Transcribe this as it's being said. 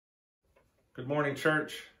Good morning,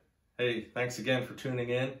 church. Hey, thanks again for tuning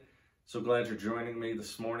in. So glad you're joining me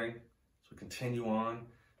this morning as we continue on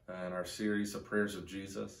in our series of Prayers of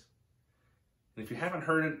Jesus. And if you haven't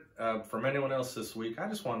heard it from anyone else this week, I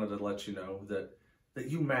just wanted to let you know that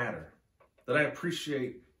you matter, that I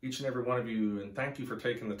appreciate each and every one of you, and thank you for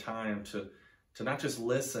taking the time to not just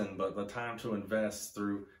listen, but the time to invest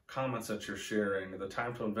through comments that you're sharing, the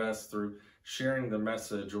time to invest through sharing the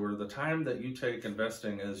message, or the time that you take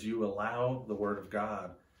investing as you allow the Word of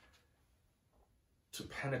God to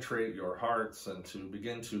penetrate your hearts and to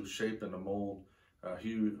begin to shape and to mold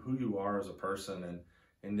who you are as a person.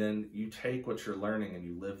 And then you take what you're learning and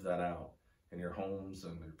you live that out in your homes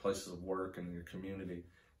and your places of work and in your community.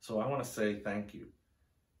 So I want to say thank you.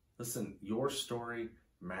 Listen, your story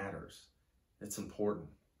matters. It's important.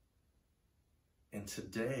 And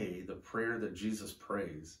today, the prayer that Jesus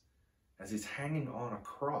prays as he's hanging on a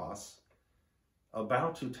cross,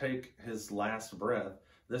 about to take his last breath,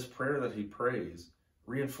 this prayer that he prays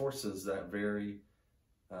reinforces that very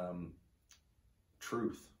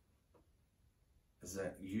truth, is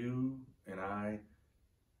that you and I,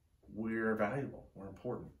 we're valuable, we're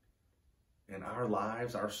important. And our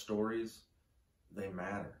lives, our stories, they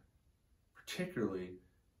matter, particularly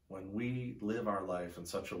when we live our life in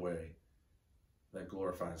such a way that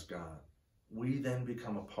glorifies God. We then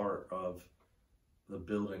become a part of the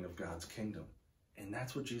building of God's kingdom. And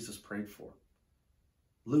that's what Jesus prayed for.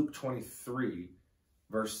 Luke 23,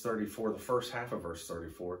 verse 34, the first half of verse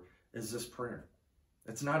 34, is this prayer.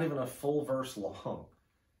 It's not even a full verse long.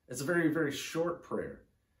 It's a very, very short prayer.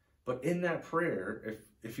 But in that prayer,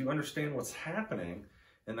 if you understand what's happening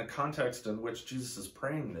in the context in which Jesus is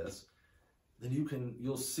praying this, then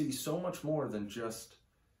you'll see so much more than just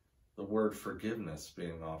the word forgiveness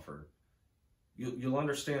being offered. You'll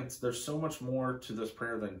understand there's so much more to this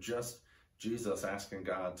prayer than just Jesus asking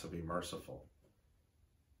God to be merciful.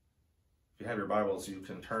 If you have your Bibles, you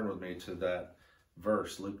can turn with me to that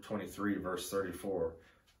verse, Luke 23, verse 34.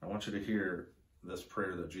 I want you to hear this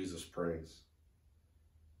prayer that Jesus prays.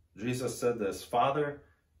 Jesus said this, "Father,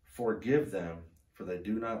 forgive them, for they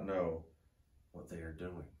do not know what they are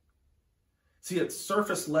doing." See, at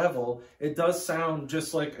surface level, it does sound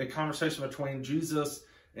just like a conversation between Jesus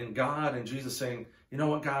and God, and Jesus saying, you know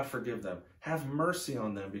what, God, forgive them. Have mercy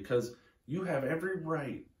on them, because you have every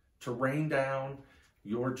right to rain down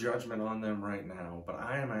your judgment on them right now. But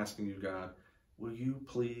I am asking you, God, will you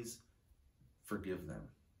please forgive them?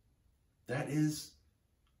 That is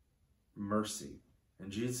mercy. And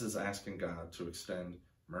Jesus is asking God to extend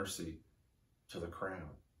mercy to the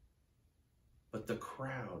crowd. But the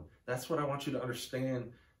crowd, that's what I want you to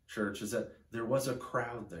understand, church, is that there was a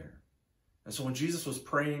crowd there. And so when Jesus was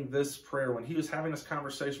praying this prayer, when he was having this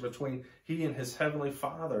conversation between he and his heavenly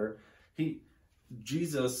Father,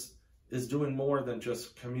 Jesus is doing more than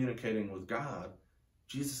just communicating with God.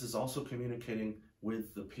 Jesus is also communicating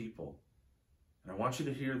with the people. And I want you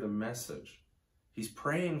to hear the message. He's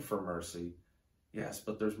praying for mercy, yes,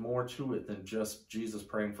 but there's more to it than just Jesus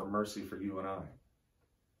praying for mercy for you and I.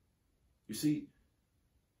 You see,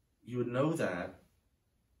 you would know that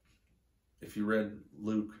if you read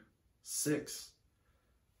Luke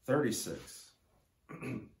 6:36.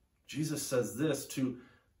 Jesus says this to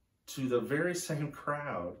the very same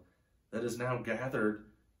crowd that is now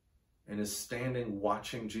gathered and is standing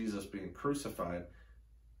watching Jesus being crucified.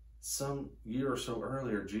 Some year or so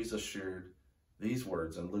earlier, Jesus shared these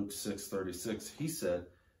words in Luke 6:36. He said,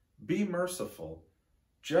 "Be merciful,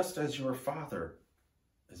 just as your Father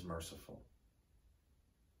is merciful."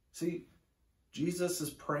 See, Jesus is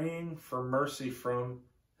praying for mercy from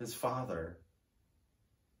his Father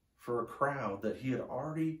for a crowd that he had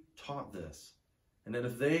already taught this. And that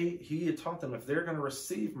he had taught them, if they're going to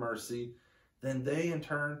receive mercy, then they in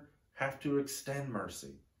turn have to extend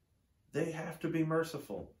mercy. They have to be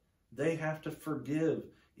merciful. They have to forgive,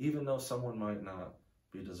 even though someone might not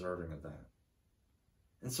be deserving of that.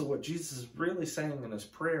 And so what Jesus is really saying in his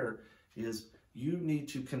prayer is, you need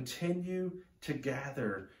to continue to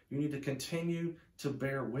gather. You need to continue to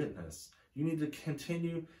bear witness. You need to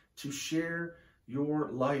continue to share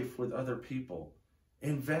your life with other people.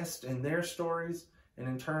 Invest in their stories, and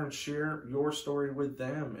in turn share your story with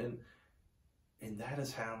them. And that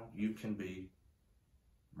is how you can be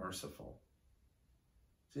merciful.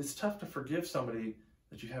 See, it's tough to forgive somebody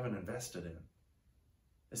that you haven't invested in.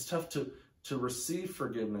 It's tough to receive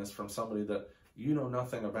forgiveness from somebody that you know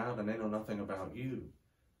nothing about and they know nothing about you.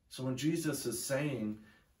 So when Jesus is saying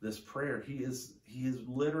this prayer, he is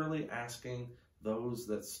literally asking those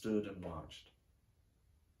that stood and watched.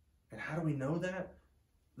 And how do we know that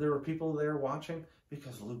there were people there watching?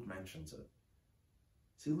 Because Luke mentions it.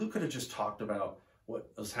 See, Luke could have just talked about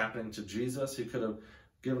what was happening to Jesus. He could have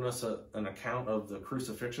given us an account of the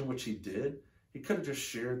crucifixion, which he did. He could have just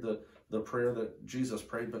shared the prayer that Jesus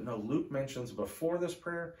prayed. But no, Luke mentions before this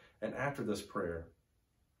prayer and after this prayer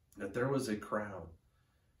that there was a crowd.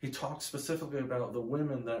 He talked specifically about the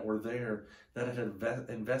women that were there that had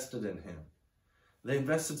invested in him. They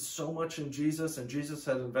invested so much in Jesus, and Jesus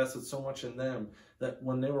had invested so much in them that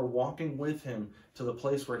when they were walking with him to the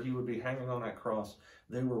place where he would be hanging on that cross,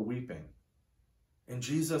 they were weeping. And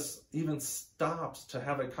Jesus even stops to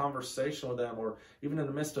have a conversation with them, or even in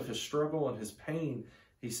the midst of his struggle and his pain,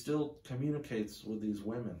 he still communicates with these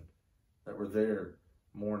women that were there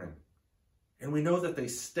mourning. And we know that they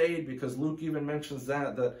stayed because Luke even mentions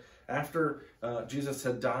that after Jesus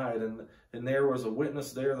had died and there was a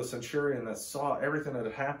witness there, the centurion that saw everything that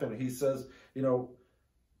had happened, he says,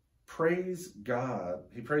 praise God.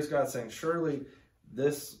 He praised God saying, surely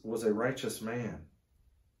this was a righteous man.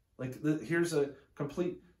 Here's a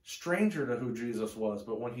complete stranger to who Jesus was,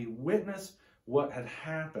 but when he witnessed what had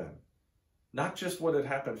happened, not just what had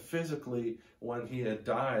happened physically when he had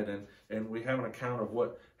died, and we have an account of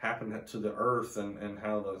what happened to the earth and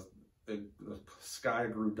how the sky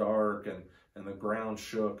grew dark and the ground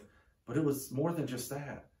shook, but it was more than just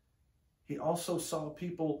that. He also saw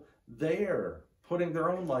people there putting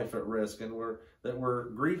their own life at risk and that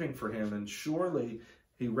were grieving for him, and surely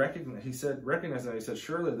he said,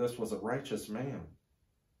 surely this was a righteous man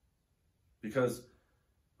because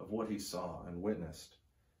of what he saw and witnessed.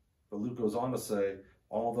 But Luke goes on to say,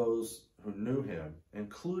 all those who knew him,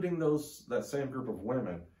 including that same group of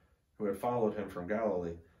women who had followed him from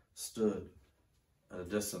Galilee, stood at a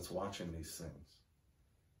distance watching these things.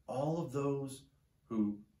 All of those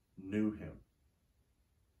who knew him.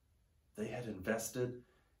 They had invested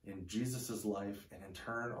in Jesus' life and in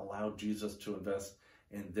turn allowed Jesus to invest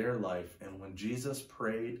in their life. And when Jesus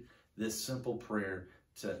prayed this simple prayer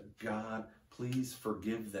to God, please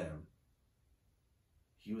forgive them,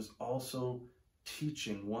 he was also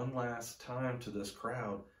teaching one last time to this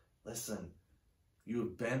crowd, listen, you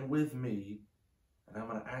have been with me, and I'm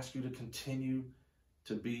going to ask you to continue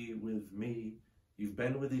to be with me. You've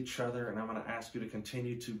been with each other, and I'm going to ask you to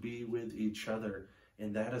continue to be with each other.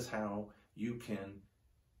 And that is how you can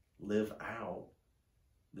live out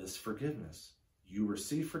this forgiveness. You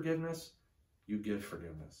receive forgiveness, you give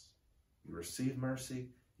forgiveness. You receive mercy,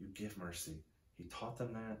 you give mercy. He taught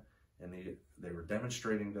them that. And they were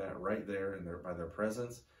demonstrating that right there by their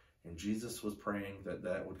presence. And Jesus was praying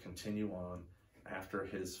that would continue on after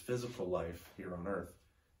his physical life here on earth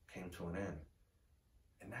came to an end.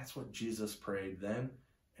 And that's what Jesus prayed then.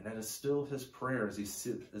 And that is still his prayer as he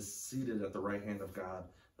is seated at the right hand of God,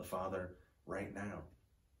 the Father, right now.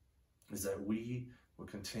 Is that we would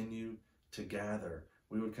continue to gather.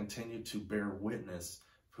 We would continue to bear witness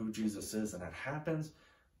of who Jesus is. And that happens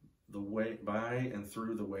by and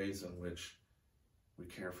through the ways in which we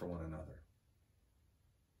care for one another.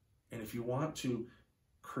 And if you want to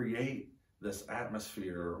create this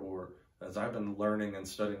atmosphere, or as I've been learning and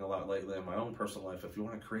studying a lot lately in my own personal life, if you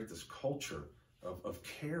want to create this culture of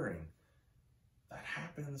caring, that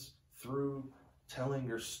happens through telling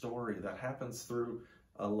your story. That happens through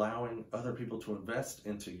allowing other people to invest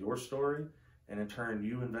into your story, and in turn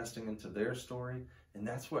you investing into their story. And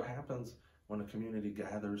that's what happens when a community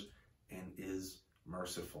gathers and is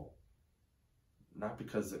merciful. Not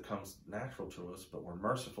because it comes natural to us, but we're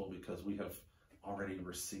merciful because we have already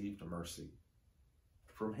received mercy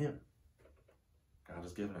from him. God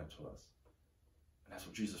has given it to us. And that's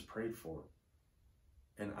what Jesus prayed for.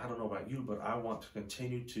 And I don't know about you, but I want to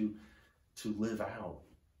continue to live out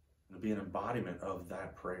and to be an embodiment of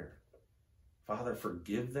that prayer. Father,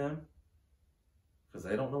 forgive them because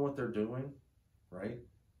they don't know what they're doing, right?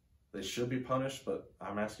 They should be punished, but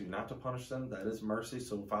I'm asking you not to punish them. That is mercy.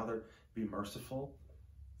 So, Father, be merciful.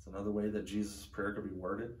 It's another way that Jesus' prayer could be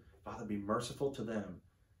worded. Father, be merciful to them,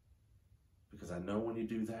 because I know when you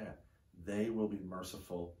do that, they will be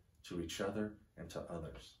merciful to each other and to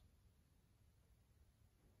others.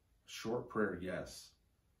 Short prayer, yes.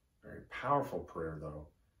 Very powerful prayer, though,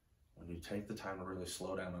 when you take the time to really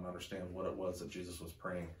slow down and understand what it was that Jesus was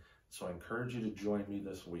praying. So I encourage you to join me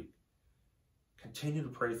this week. Continue to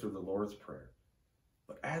pray through the Lord's Prayer,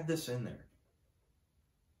 but add this in there.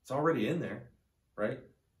 It's already in there, right?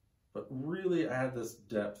 But really add this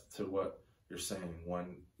depth to what you're saying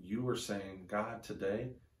when you are saying, God, today,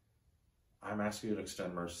 I'm asking you to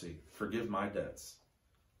extend mercy. Forgive my debts.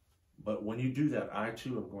 But when you do that, I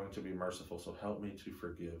too am going to be merciful, so help me to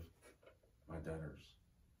forgive my debtors.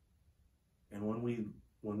 And when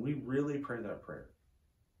we really pray that prayer,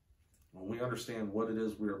 when we understand what it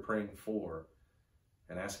is we are praying for,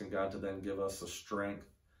 and asking God to then give us the strength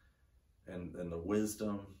and the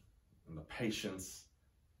wisdom and the patience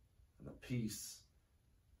and the peace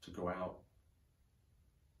to go out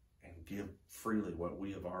and give freely what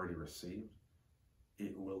we have already received.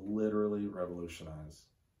 It will literally revolutionize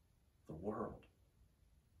the world.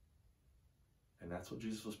 And that's what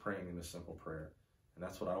Jesus was praying in this simple prayer. And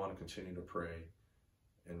that's what I want to continue to pray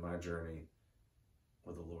in my journey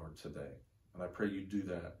with the Lord today. And I pray you do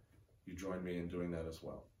that. You join me in doing that as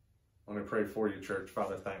well. Let me pray for you, church.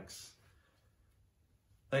 Father, thanks.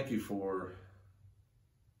 Thank you for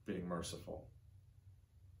being merciful.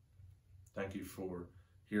 Thank you for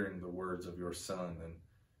hearing the words of your Son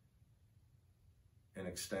and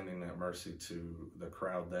extending that mercy to the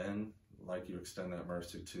crowd then, like you extend that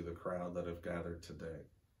mercy to the crowd that have gathered today.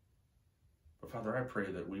 But Father, I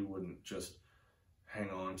pray that we wouldn't just hang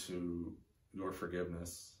on to your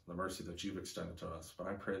forgiveness, the mercy that you've extended to us, but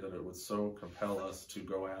I pray that it would so compel us to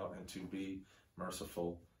go out and to be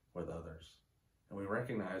merciful with others. And we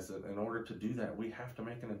recognize that in order to do that, we have to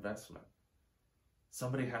make an investment.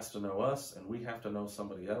 Somebody has to know us, and we have to know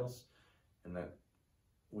somebody else, and that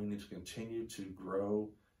we need to continue to grow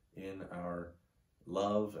in our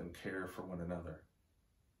love and care for one another.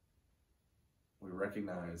 We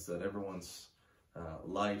recognize that everyone's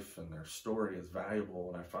life and their story is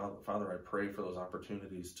valuable, and Father, I pray for those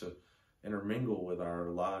opportunities to intermingle with our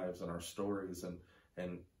lives and our stories,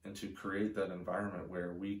 and to create that environment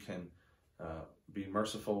where we can be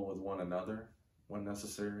merciful with one another when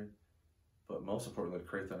necessary, but most importantly, to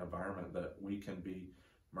create that environment that we can be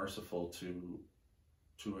merciful to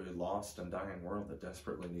a lost and dying world that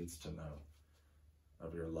desperately needs to know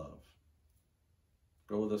of your love.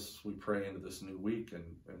 Go with us, we pray, into this new week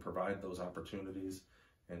and provide those opportunities.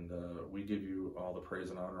 And we give you all the praise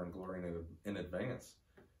and honor and glory in advance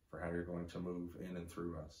for how you're going to move in and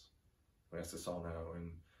through us. We ask this all now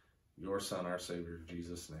in your Son, our Savior,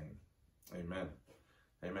 Jesus' name. Amen.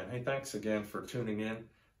 Amen. Hey, thanks again for tuning in.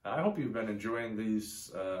 I hope you've been enjoying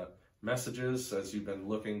these messages as you've been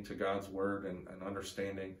looking to God's Word and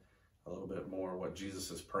understanding a little bit more what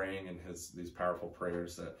Jesus is praying in these powerful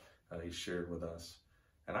prayers that he shared with us.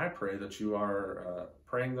 And I pray that you are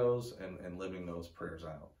praying those and living those prayers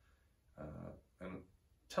out. And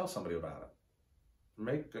tell somebody about it.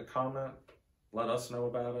 Make a comment. Let us know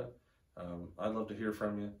about it. I'd love to hear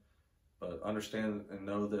from you. But understand and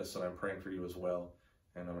know this, that I'm praying for you as well.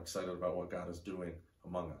 And I'm excited about what God is doing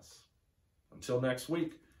among us. Until next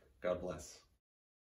week, God bless.